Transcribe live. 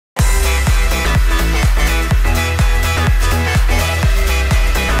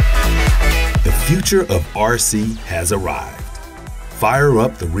The future of RC has arrived. Fire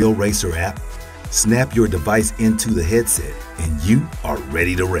up the Real Racer app, snap your device into the headset, and you are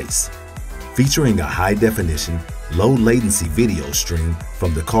ready to race. Featuring a high-definition, low-latency video stream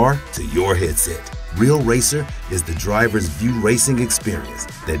from the car to your headset, Real Racer is the driver's view racing experience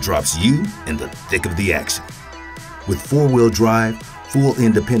that drops you in the thick of the action. With four-wheel drive, full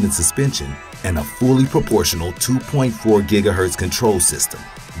independent suspension, and a fully proportional 2.4 GHz control system,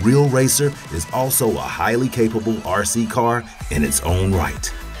 Real Racer is also a highly capable RC car in its own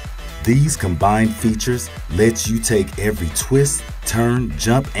right. These combined features let you take every twist, turn,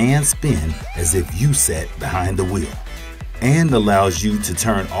 jump, and spin as if you sat behind the wheel, and allows you to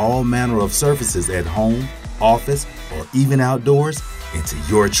turn all manner of surfaces at home, office, or even outdoors into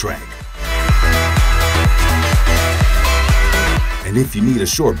your track. And if you need a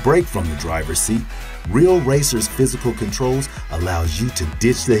short break from the driver's seat, Real Racer's physical controls allows you to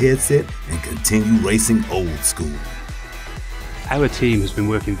ditch the headset and continue racing old school. Our team has been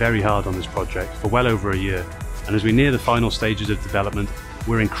working very hard on this project for well over a year, and as we near the final stages of development,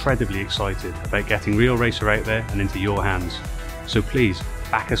 we're incredibly excited about getting Real Racer out there and into your hands. So please,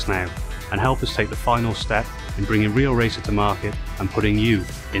 back us now and help us take the final step in bringing Real Racer to market and putting you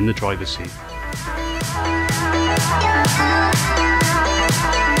in the driver's seat.